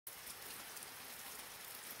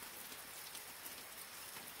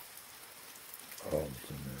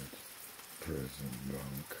some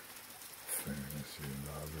bunk. Fantasy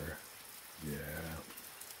lover. Yeah.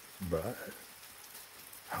 But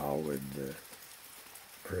how would the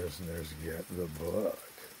prisoners get the book?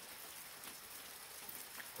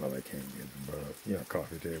 Well, they can't get the book. You know,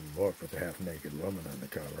 coffee table book with a half-naked woman on the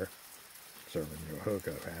cover serving you a hook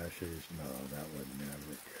of hashish. No, that would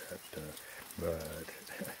never get. But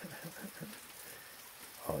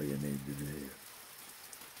all you need to do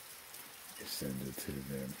is send it to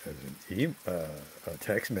them as a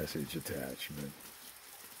text message attachment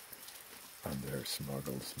on their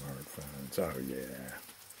smuggled smartphones. Oh yeah,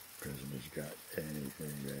 prisoners got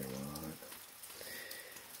anything they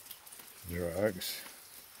want. Drugs.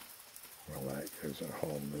 Well, that gives a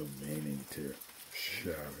whole new meaning to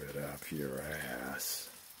shove it up your ass.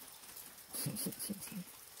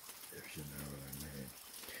 If you know what I mean.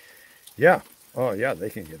 Yeah. Oh, yeah, they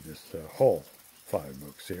can get this whole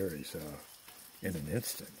 5-book series in an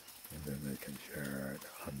instant. And then they can share it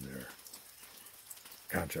on their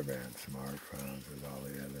contraband smartphones with all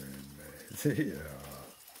the other inmates. Yeah.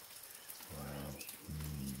 Wow.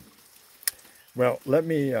 Well, let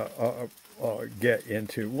me get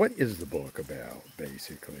into what is the book about,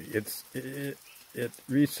 basically. It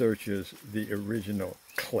researches the original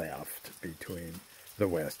cleft between the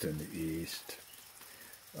West and the East.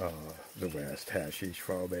 The West, hashish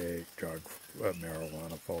phobic,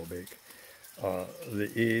 marijuana phobic. The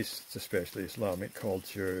East, especially Islamic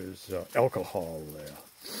cultures, alcohol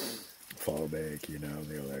phobic, you know,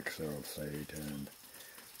 the elixir of Satan.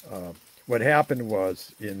 What happened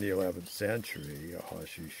was, in the 11th century,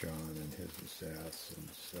 Hashishan and his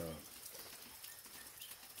assassins,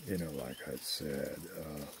 you know, like I said,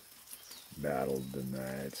 battled the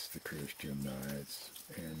knights, the Christian knights,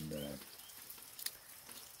 and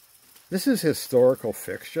this is historical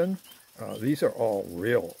fiction. These are all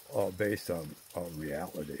real, based on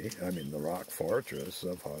reality. I mean, the rock fortress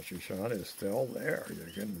of Hashishan is still there.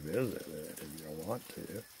 You can visit it if you want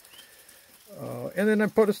to. And then I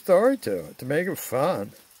put a story to it to make it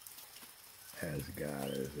fun. As God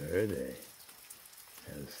is Erde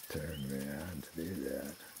has turned me on to do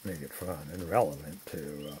that. Make it fun and relevant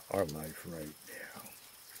to our life right now.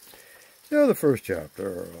 So the first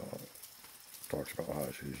chapter talks about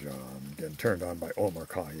Hashishan getting turned on by Omar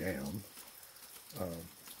Khayyam.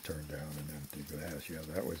 Turned down an empty glass. Yeah,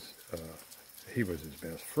 that was, he was his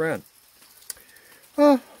best friend.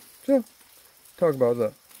 So, talk about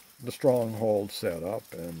the stronghold setup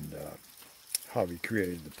and how he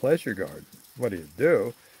created the pleasure garden. What he'd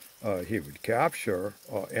do, he would capture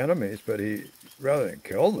enemies, but rather than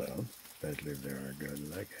kill them, especially if they were good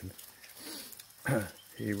looking,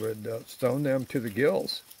 he would stone them to the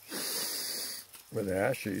gills with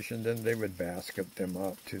hashish, and then they would basket them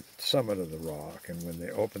up to the summit of the rock, and when they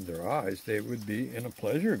opened their eyes, they would be in a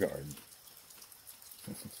pleasure garden.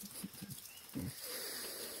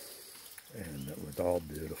 And with all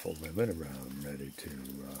beautiful women around, ready to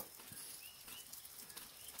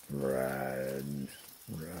ride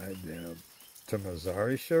down to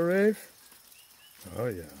Mazari Sharif. Oh,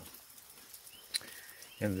 yeah.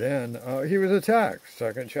 And then he was attacked.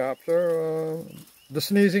 Second chapter, the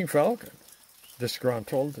Sneezing Falcon.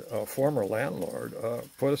 Disgruntled former landlord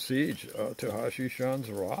put a siege to Hashishan's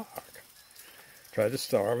rock. Tried to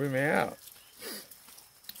starve him out.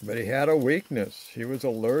 But he had a weakness. He was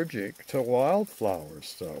allergic to wildflowers,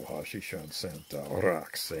 so Hashishan sent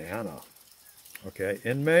Roxana. Okay,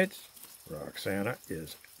 inmates, Roxana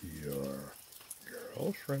is your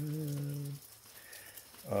girlfriend.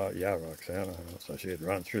 Yeah, Roxana. So she had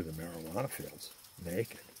run through the marijuana fields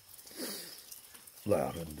naked.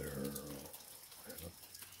 Lavender,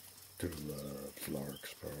 tulips,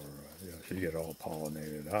 larkspur. Yeah, she'd get all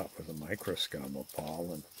pollinated up with a microscum of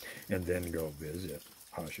pollen and then go visit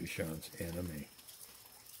Hashishan's enemy.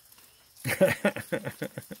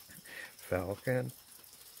 Falcon?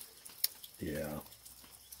 Yeah,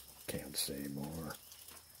 can't say more.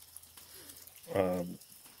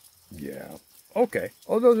 Yeah. Okay.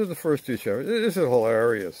 Oh, those are the first two chapters. This is a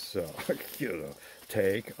hilarious,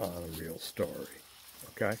 take on a real story.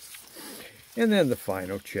 Okay? And then the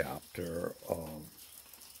final chapter,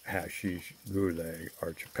 Hashish Gulag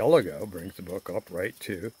Archipelago, brings the book up right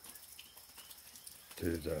to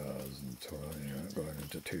 2020, going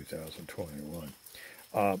into 2021.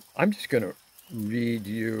 I'm just going to read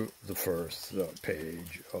you the first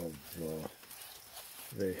page of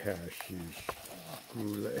the Hashish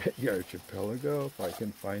Gulag Archipelago, if I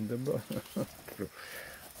can find them.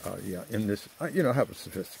 Yeah, in this, I have a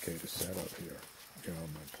sophisticated setup here.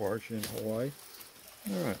 On my porch in Hawaii.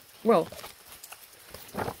 All right. Well,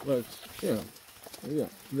 let's, yeah,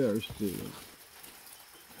 there's the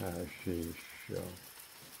hashish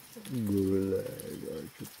Gulag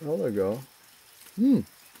Archipelago.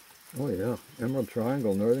 Oh yeah, Emerald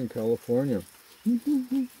Triangle, Northern California. Hey.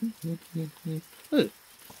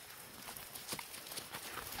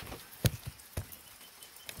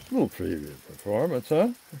 Little preview performance,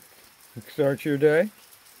 huh? Start your day.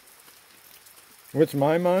 What's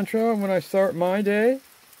my mantra when I start my day?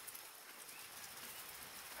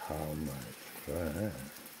 How much fun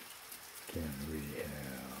can we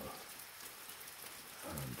have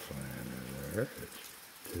on planet Earth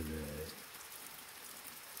today?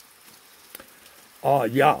 Oh,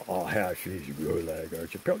 yeah, I'll hash these Gulag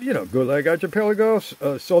Archipelago. You know, Gulag Archipelago,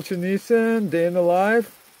 Solzhenitsyn, Day in the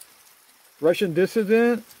Life, Russian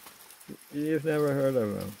dissident. You've never heard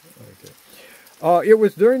of him. Okay. It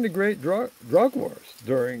was during the Great Drug Wars,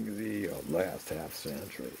 during the last half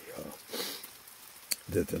century,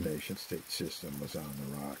 that the nation-state system was on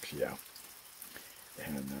the rocks, yeah.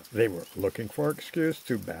 And they were looking for an excuse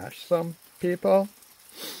to bash some people,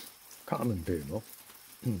 common people.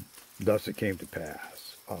 Thus it came to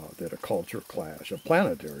pass that a culture clash, a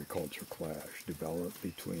planetary culture clash, developed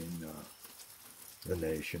between the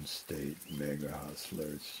nation-state mega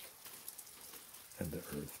hustlers and the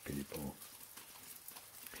Earth people.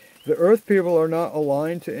 The Earth people are not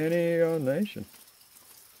aligned to any nation.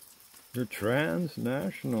 They're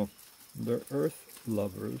transnational. They're Earth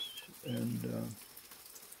lovers, and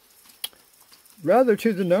rather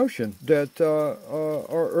to the notion that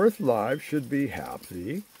our Earth lives should be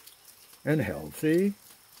happy and healthy,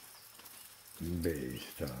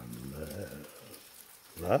 based on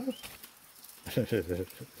love,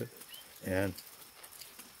 and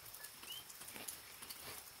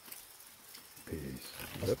peace.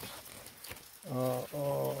 Whoops.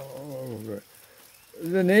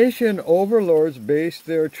 The nation overlords based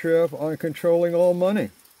their trip on controlling all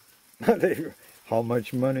money. How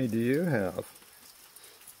much money do you have?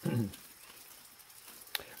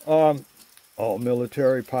 All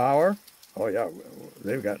military power. Oh yeah,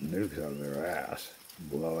 they've got nukes out of their ass.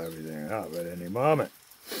 Blow everything up at any moment.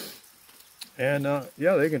 And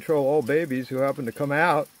yeah, they control all babies who happen to come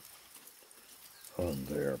out on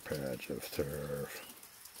their patch of turf.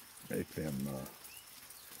 Make them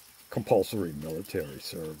compulsory military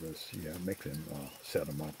service. Yeah, make them set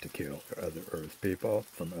them up to kill other Earth people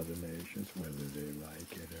from other nations, whether they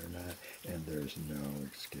like it or not. And there's no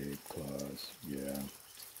escape clause. Yeah.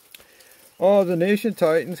 Oh, the nation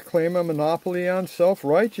titans claim a monopoly on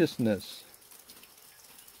self-righteousness.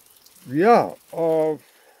 Yeah,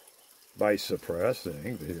 by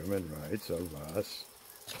suppressing the human rights of us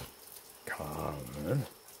common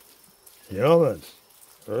humans,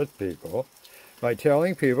 Earth people, by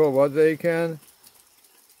telling people what they can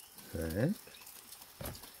think,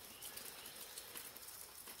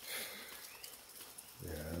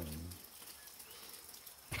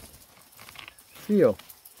 feel,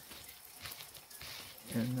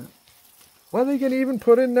 and well, they can even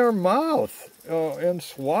put in their mouth and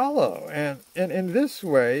swallow. And in this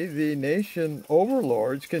way, the nation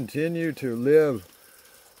overlords continue to live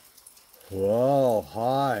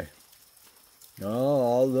high. Oh,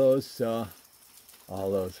 all those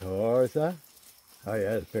whores, huh? Oh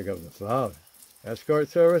yeah, let's pick up the phone. Escort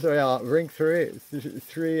service. Oh yeah, I'll bring three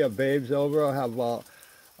babes over. I'll have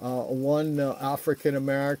one African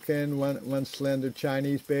American, one slender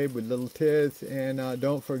Chinese babe with little tits, and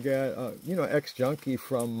don't forget, you know, ex-junkie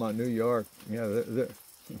from New York. Yeah,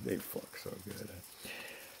 they fuck so good.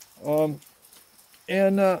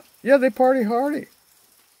 Yeah, they party hardy.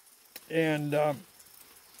 And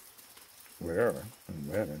where and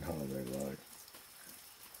when and how they like,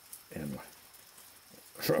 and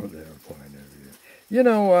from their point of view. You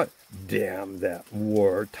know what? Damn that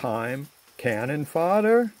wartime cannon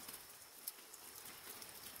fodder.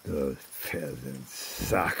 Those peasant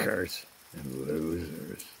suckers and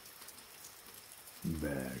losers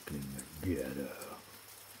back in the ghetto.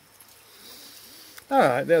 All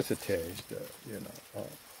right, that's a taste, you know.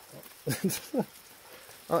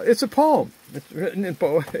 It's a poem. It's written in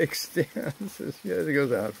poetic stanzas. Yeah, it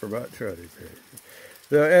goes on for about 20 pages.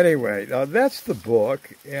 So anyway, that's the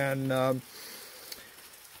book. And,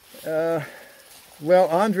 well,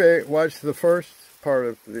 Andre watched the first part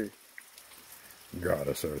of the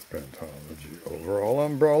Goddess Earth Pentalogy overall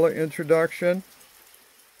umbrella introduction.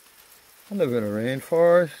 I live in a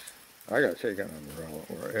rainforest. I got to take an umbrella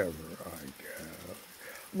wherever I go.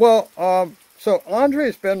 Well, so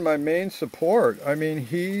Andre's been my main support. I mean,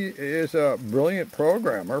 he is a brilliant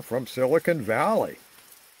programmer from Silicon Valley.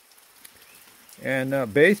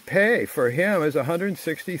 And base pay for him is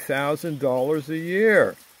 $160,000 a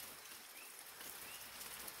year.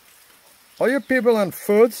 All you people on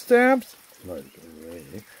food stamps, like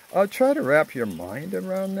me. Try to wrap your mind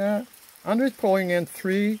around that. Andre's pulling in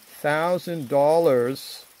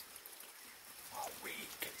 $3,000 a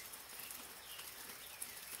week.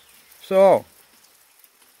 So,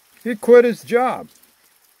 he quit his job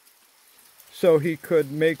so he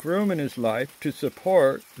could make room in his life to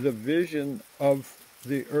support the vision of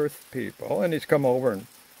the Earth people. And he's come over and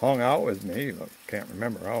hung out with me. I can't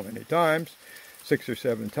remember how many times, 6 or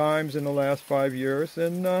 7 times in the last 5 years.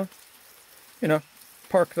 And,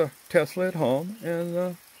 parked the Tesla at home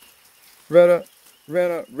and rent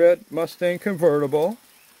a red Mustang convertible.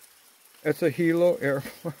 It's a Hilo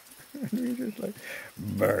airplane. And we just like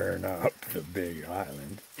burn up the big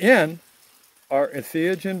island in our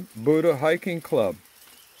Entheogen Buddha hiking club.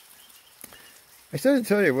 I said to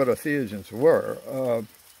tell you what entheogens were.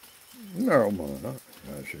 Marijuana,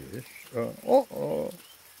 hashish,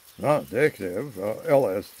 not addictive,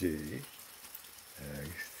 LSD,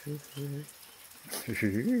 ecstasy.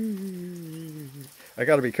 I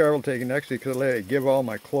got to be careful taking ecstasy because I give all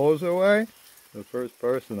my clothes away. The first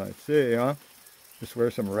person I see, just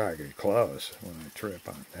wear some raggedy clothes when I trip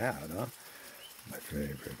on that, My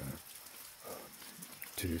favorite,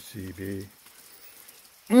 2CB.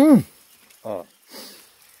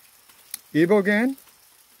 Ibogaine.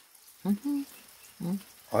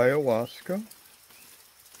 Ayahuasca.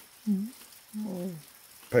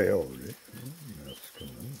 Peyote.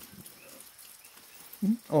 Mescaline.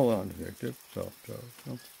 All non-addictive.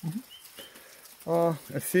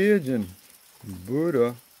 Entheogen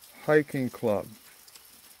Buddha hiking club.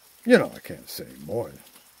 I can't say more.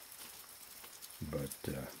 But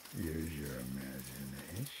use your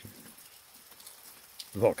imagination.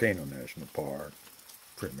 Volcano National Park,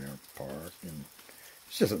 Premier Park, and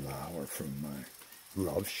it's just an hour from my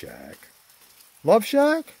Love Shack. Love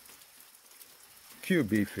Shack?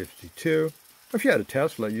 QB52. If you had a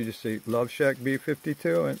Tesla, you just say Love Shack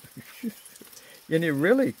B52, and you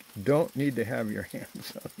really don't need to have your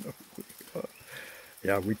hands on the wheel.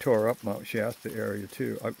 Yeah, we tore up Mount Shasta area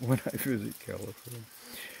too when I visit California.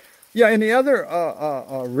 Yeah, and the other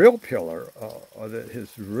real pillar that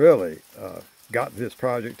has really got this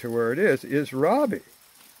project to where it is Robbie.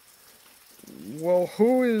 Well,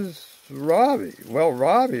 who is Robbie? Well,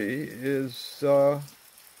 Robbie is a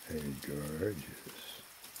gorgeous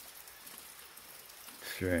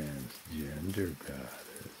transgender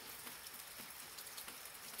goddess.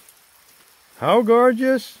 How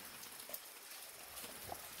gorgeous?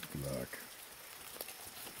 Look.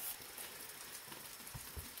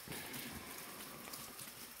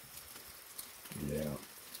 Yeah.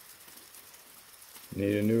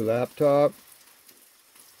 Need a new laptop?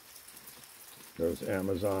 Those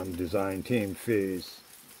Amazon design team fees.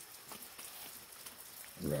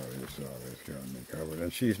 Robbie's always got me covered.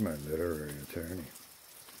 And she's my literary attorney.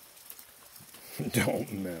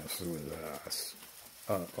 Don't mess with us.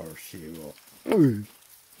 Or she will.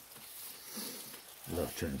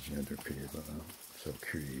 Love transgender people. So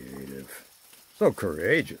creative. So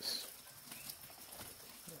courageous.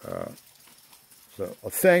 So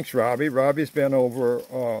thanks, Robbie. Robbie's been over,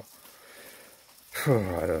 I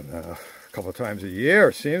don't know, a couple times a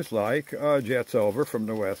year, seems like. Jets over from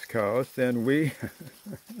the West Coast, and we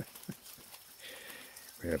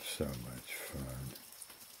have so much fun.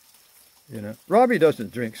 Robbie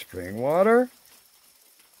doesn't drink spring water.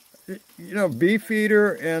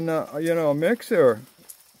 Beefeater and, a mixer.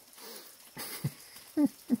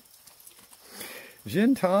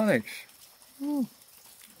 Gin tonics.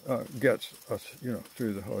 Gets us,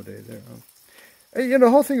 through the whole day there. The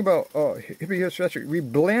whole thing about hippie history, we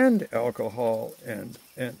blend alcohol and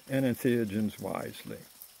entheogens wisely.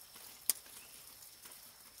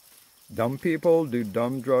 Dumb people do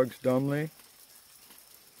dumb drugs dumbly.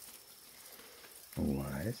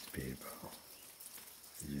 Wise people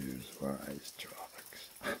use wise drugs.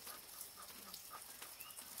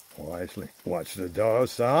 Wisely. Watch the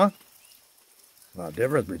dose, huh? A lot of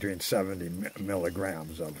difference between 70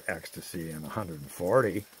 milligrams of ecstasy and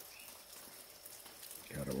 140.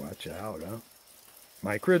 Gotta watch out, huh?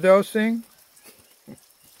 Microdosing?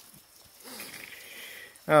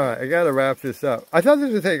 Alright, I gotta wrap this up. I thought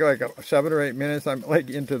this would take like 7 or 8 minutes. I'm like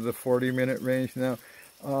into the 40-minute range now.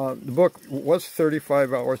 The book was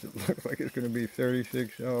 35 hours. It looks like it's going to be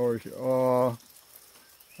 36 hours. Oh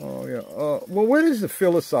yeah. Well, what is the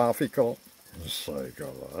philosophical,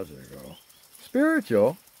 psychological,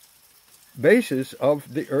 spiritual basis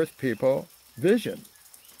of the Earth people vision?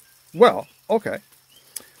 Well, okay.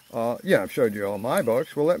 Yeah, I've showed you all my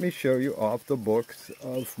books. Well, let me show you off the books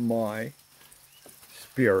of my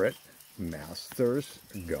Spirit Masters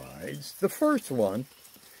Guides. The first one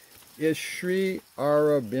is Sri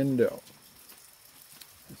Aurobindo.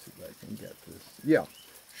 Let's see if I can get this. Yeah.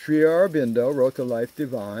 Sri Aurobindo wrote The Life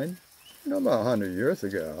Divine, about 100 years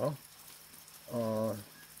ago.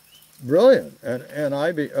 Brilliant.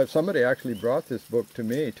 And somebody actually brought this book to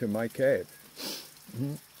me, to my cave.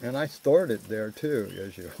 And I stored it there too,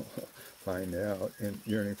 as you'll find out in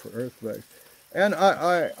Yearning for Earthflakes. And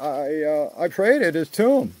I prayed at his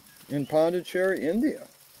tomb in Pondicherry, India.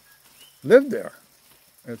 Lived there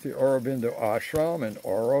at the Aurobindo Ashram in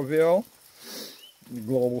Auroville, the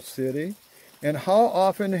global city. And how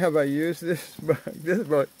often have I used this book? This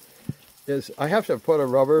book is, I have to put a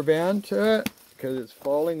rubber band to it because it's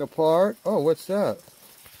falling apart. Oh, what's that?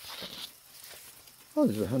 Oh,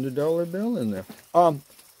 there's a $100 bill in there.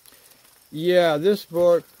 Yeah, this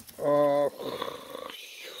book,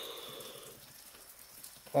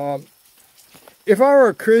 if I were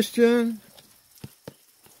a Christian,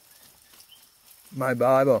 my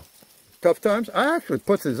Bible, tough times, I actually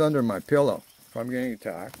put this under my pillow if I'm getting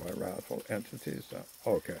attacked by wrathful entities.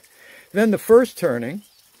 Okay. Then the first turning,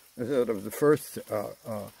 sort of the first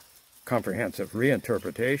comprehensive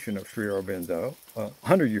reinterpretation of Sri Aurobindo,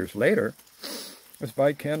 100 years later, was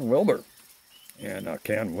by Ken Wilber. And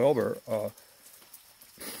Ken Wilber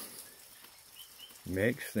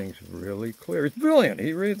makes things really clear. It's brilliant.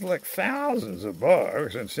 He reads like thousands of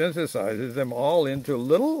books and synthesizes them all into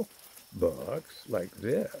little books like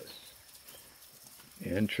this.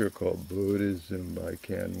 Integral Buddhism by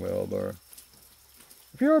Ken Wilber.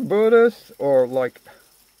 If you're a Buddhist or like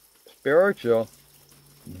spiritual,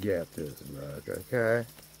 get this book, okay?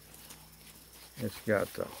 It's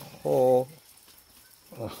got the whole...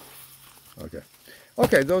 Okay.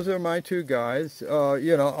 Okay, those are my two guys.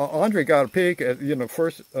 Andre got a peek at,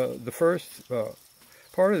 the first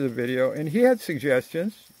part of the video, and he had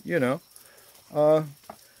suggestions,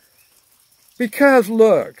 because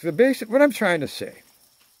look, what I'm trying to say,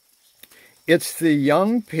 it's the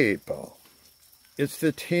young people, it's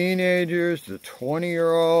the teenagers, the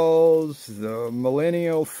 20-year-olds, the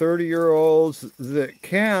millennial 30-year-olds that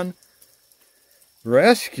can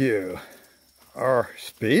rescue our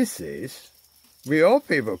species. We old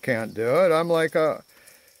people can't do it. I'm like an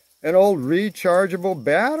old rechargeable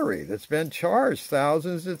battery that's been charged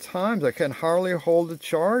thousands of times. I can hardly hold the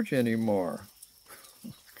charge anymore.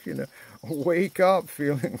 Wake up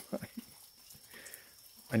feeling like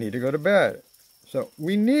I need to go to bed. So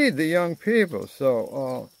we need the young people.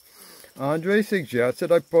 So Andre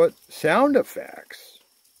suggested I put sound effects.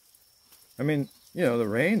 I mean, the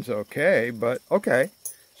rain's okay, but okay.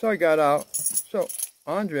 So I got out. So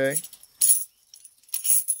Andre.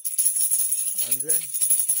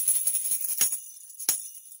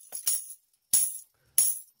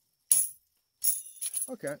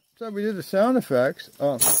 Okay, so we did the sound effects.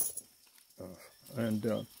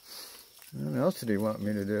 And what else did he want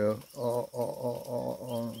me to do?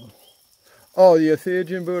 Oh, the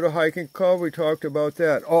Ethiopian Buddha Hiking Club, we talked about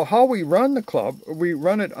that. Oh, how we run the club, we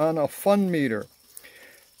run it on a fun meter.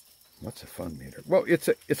 What's a fun meter? Well,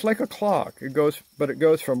 it's like a clock. It goes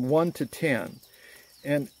from 1 to 10.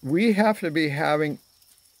 And we have to be having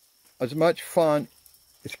as much fun.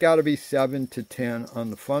 It's got to be 7 to 10 on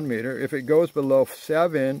the fun meter. If it goes below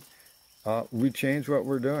 7, we change what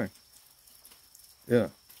we're doing. Yeah.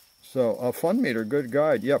 So a fun meter, good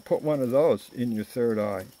guide. Yeah, put one of those in your third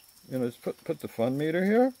eye. Just put the fun meter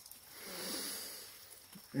here.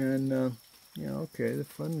 And, yeah, okay, the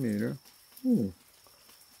fun meter.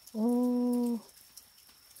 Oh.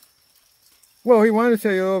 Well, he wanted to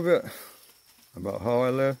tell you a little bit about how I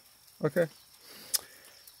live. Okay.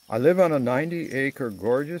 I live on a 90-acre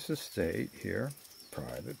gorgeous estate here,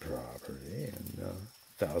 private property, and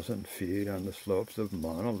 1,000 feet on the slopes of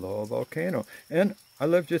Mauna Loa volcano. And I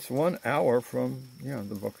live just 1 hour from,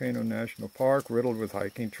 the Volcano National Park, riddled with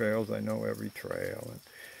hiking trails. I know every trail. And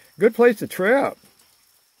good place to trip.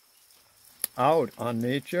 Out on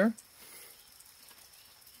nature.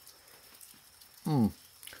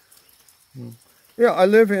 Yeah, I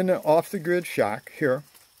live in an off-the-grid shack here.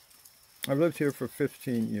 I've lived here for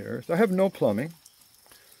 15 years. I have no plumbing,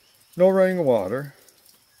 no running water,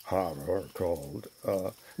 hot or cold,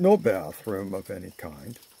 no bathroom of any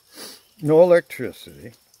kind, no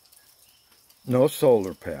electricity, no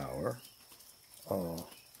solar power.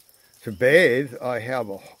 To bathe, I have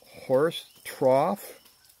a horse trough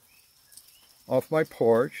off my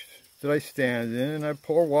porch that I stand in, and I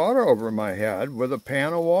pour water over my head with a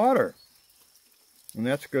pan of water. And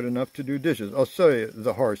that's good enough to do dishes. I'll show you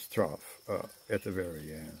the horse trough at the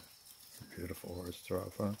very end. Beautiful horse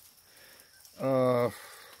trough, huh?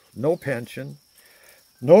 No pension,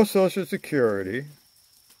 no Social Security,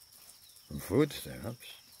 food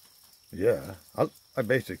stamps. Yeah, I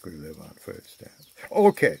basically live on food stamps.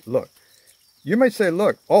 Okay, look. You might say,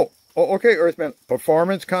 look, okay, Earthman,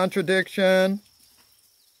 performance contradiction.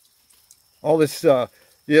 All this,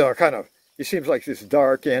 kind of, it seems like this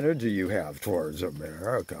dark energy you have towards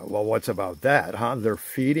America. Well, what's about that, huh? They're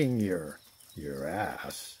feeding your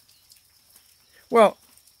ass. Well,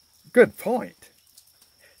 good point.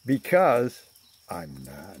 Because I'm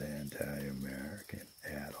not anti-American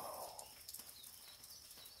at all.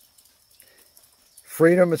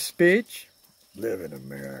 Freedom of speech? Live in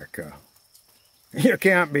America. You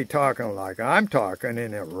can't be talking like I'm talking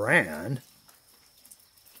in Iran.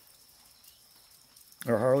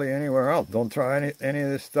 Or hardly anywhere else. Don't try any of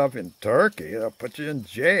this stuff in Turkey. They'll put you in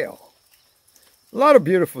jail. A lot of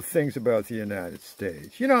beautiful things about the United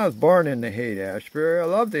States. You know, I was born in the Haight-Ashbury. I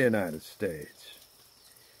love the United States.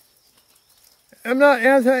 I'm not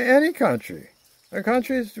anti any country. The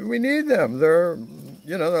countries, we need them. They're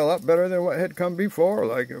a lot better than what had come before,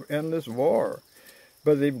 like endless war.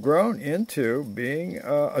 But they've grown into being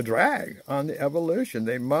a drag on the evolution.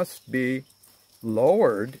 They must be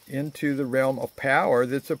lowered into the realm of power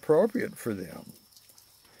that's appropriate for them.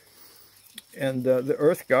 And the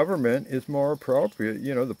Earth government is more appropriate.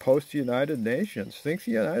 You know, the post-United Nations. Think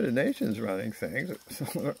the United Nations running things.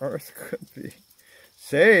 The Earth could be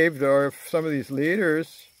saved. Or if some of these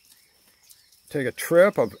leaders take a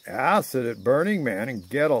trip of acid at Burning Man and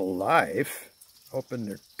get a life, open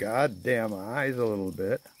their goddamn eyes a little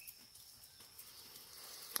bit.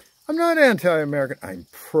 I'm not anti-American. I'm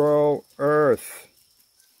pro-Earth.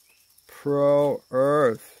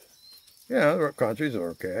 Pro-Earth. Yeah, the countries are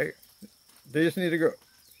okay. They just need to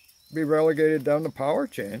be relegated down the power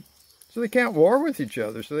chain. So they can't war with each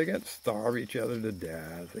other. So they can't starve each other to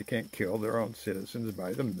death. They can't kill their own citizens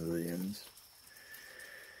by the millions.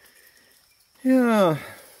 Yeah.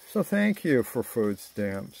 So thank you for food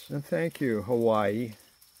stamps. And thank you, Hawaii.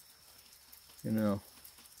 You know.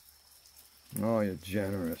 Oh, you're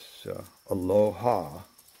generous. Aloha.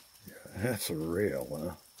 Yeah, that's real,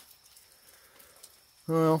 huh?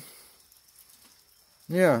 Well,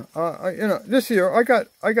 yeah. This year I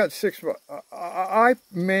got 6. I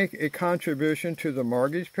make a contribution to the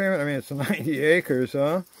mortgage payment. I mean, it's 90 acres,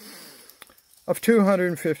 huh? Of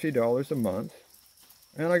 $250 a month,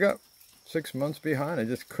 and I got 6 months behind. I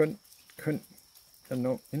just couldn't, had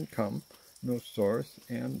no income, no source,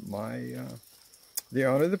 and the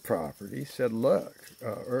owner of the property said, look,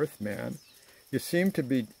 Earthman, you seem to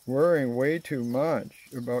be worrying way too much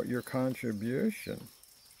about your contribution.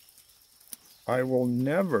 I will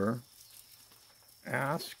never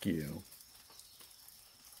ask you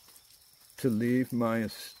to leave my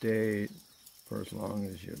estate for as long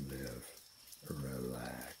as you live.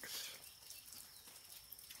 Relax.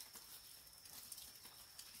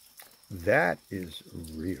 That is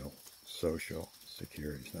real social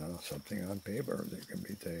security. It's not something on paper that can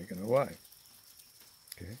be taken away.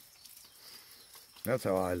 Okay? That's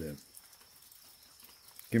how I live.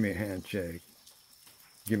 Give me a handshake.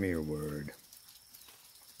 Give me a word.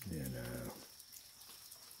 You know.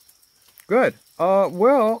 Good.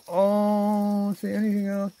 Let's see, anything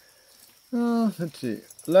else? Let's see.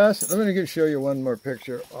 I'm going to show you one more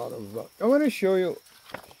picture out of, I want to show you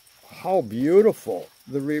how beautiful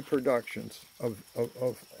the reproductions of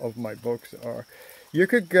my books are. You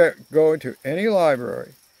could go into any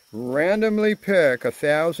library, randomly pick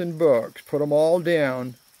 1,000 books, put them all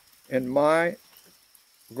down, and my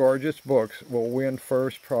gorgeous books will win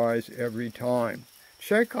first prize every time.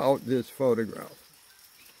 Check out this photograph.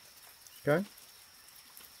 Okay?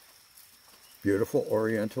 Beautiful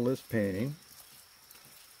Orientalist painting.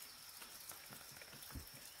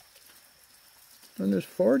 And there's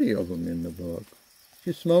 40 of them in the book.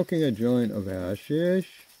 She's smoking a joint of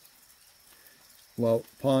hashish while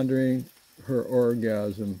pondering her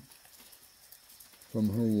orgasm from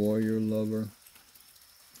her warrior lover.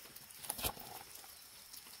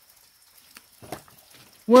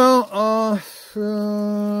 Well, I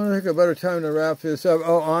think a better time to wrap this up.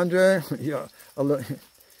 Oh, Andre, yeah,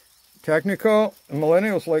 technical.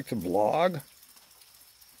 Millennials like to blog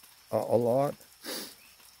a lot.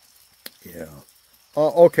 Yeah.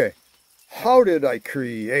 Okay. How did I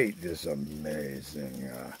create this amazing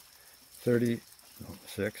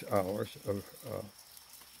 36 hours of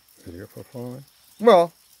video performance?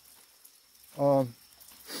 Well, I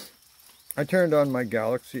turned on my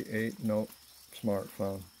Galaxy 8 Note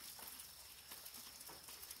smartphone,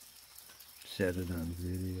 set it on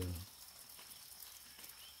video,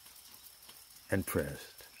 and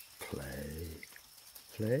pressed play.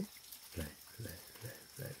 Play, play, play, play,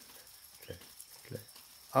 play, play, play.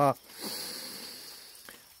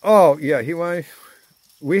 Oh yeah, he wanted.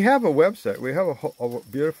 we have a website. We have a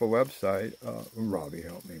beautiful website. Robbie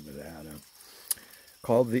helped me with that.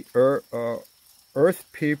 Called the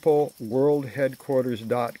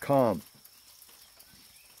earthpeopleworldheadquarters.com.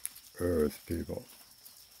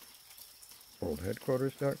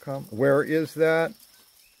 Earthpeopleworldheadquarters.com. Where is that?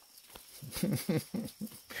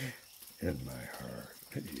 In my heart.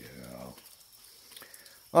 Yeah.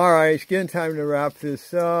 All right, it's getting time to wrap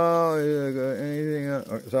this up. Anything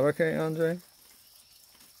else? Is that okay, Andre?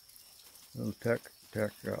 A little tech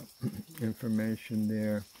information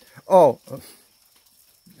there. Oh,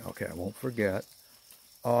 okay, I won't forget.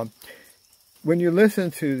 When you listen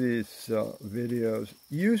to these videos,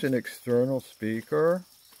 use an external speaker,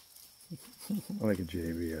 like a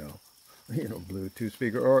JBL, Bluetooth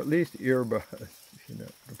speaker, or at least earbuds, to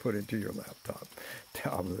put into your laptop,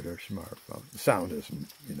 tablet, or smartphone. The sound is,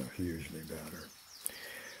 hugely better.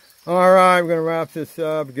 All right, we're going to wrap this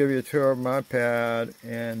up, give you a tour of my pad,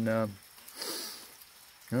 and all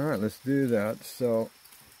right, let's do that. So,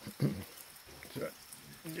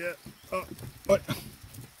 yeah, what?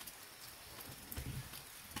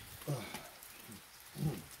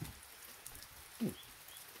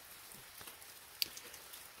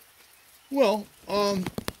 Well,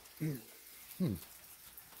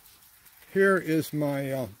 here is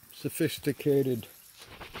my sophisticated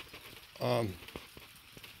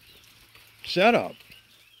setup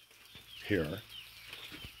here.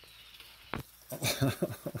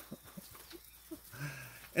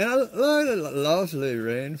 And a lovely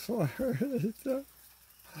rainforest.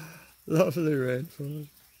 Lovely rainforest.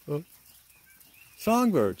 Oh.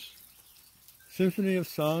 Songbirds. Symphony of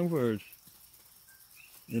songbirds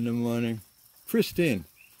in the morning. Pristine.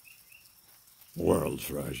 World's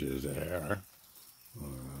rushes there. All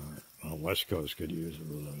right. Well, West Coast could use a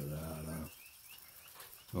little of that.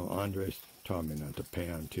 Well, Andres taught me not to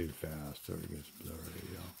pan too fast or it gets blurry.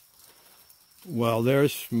 Well,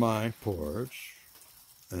 there's my porch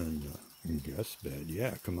and guest bed.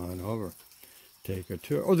 Yeah, come on over. Take a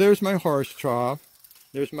tour. Oh, there's my horse trough.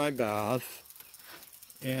 There's my bath.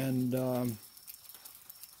 And,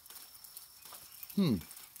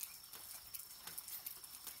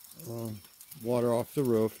 water off the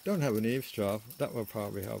roof. Don't have an eaves trough. That will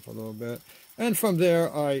probably help a little bit. And from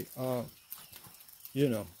there, I,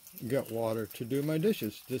 get water to do my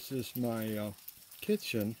dishes. This is my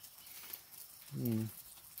kitchen.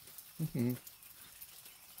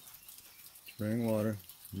 Spring water.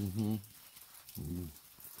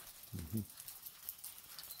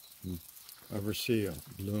 Ever see a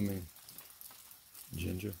blooming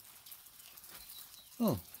ginger?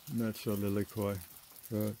 Oh, that's a lily koi.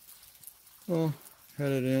 Good. Oh,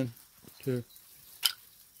 headed in to.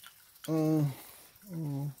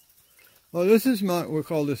 Well, this is we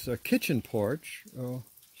call this a kitchen porch.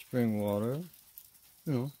 Spring water.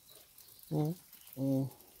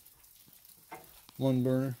 One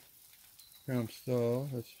burner. Camp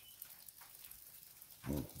stove.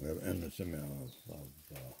 We have endless amount of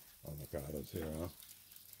avocados here, huh?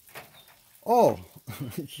 Oh,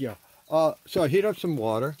 yeah. So I heat up some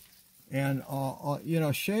water, and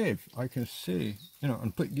shave. I can see,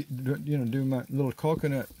 and do my little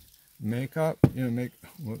coconut makeup.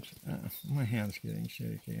 Whoops, my hand's getting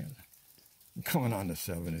shaky. I'm coming on to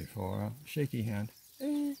 74. Shaky hand.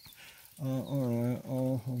 All right.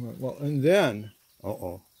 Well, and then,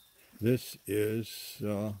 this is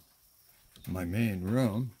my main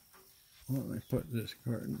room. Let me put this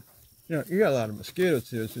curtain. You got a lot of mosquitoes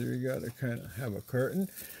here, so you got to kind of have a curtain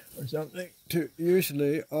or something to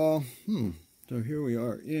usually. So here we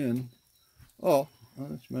are in. Oh,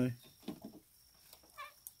 that's my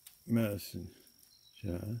medicine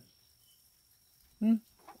chest.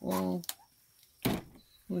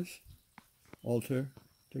 Let's altar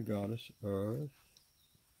to Goddess Earth.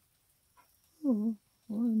 Oh,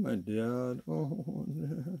 my dad.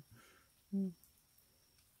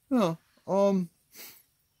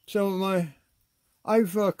 So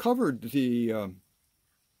I've covered the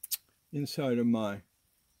inside of my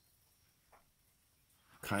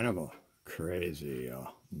kind of a crazy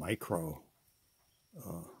micro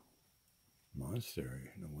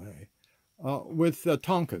monastery in a way with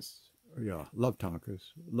tonkas. Yeah, love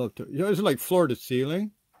tonkas. It's like floor to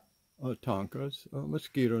ceiling tonkas,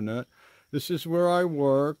 mosquito net. This is where I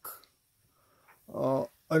work. I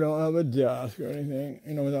don't have a desk or anything,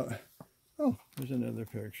 without. Oh, there's another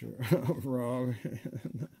picture of Rob.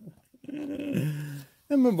 And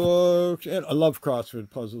my books. And I love crossword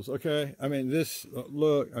puzzles, okay? I mean, this,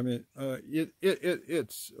 look, I mean,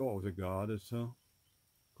 it's, the goddess, huh?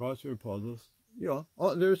 Crossword puzzles. Yeah.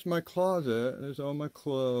 Oh, there's my closet. There's all my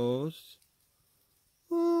clothes.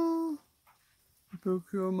 Because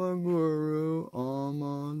my guru,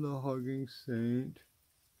 Alma, the hugging saint.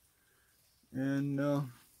 And,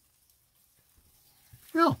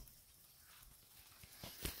 yeah.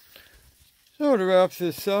 So to wrap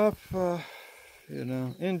this up,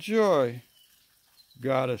 enjoy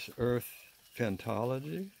Goddess Earth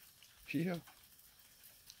Pentalogy. Yeah.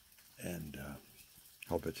 And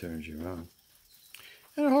hope it turns you on.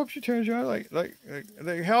 And I hope she turns you on. Like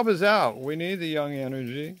help us out. We need the young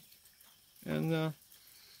energy. And,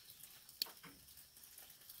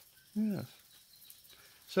 yes.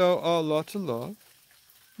 So, lots of love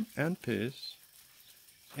and peace.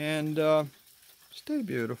 And stay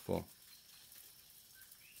beautiful.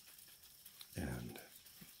 And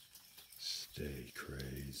stay crazy.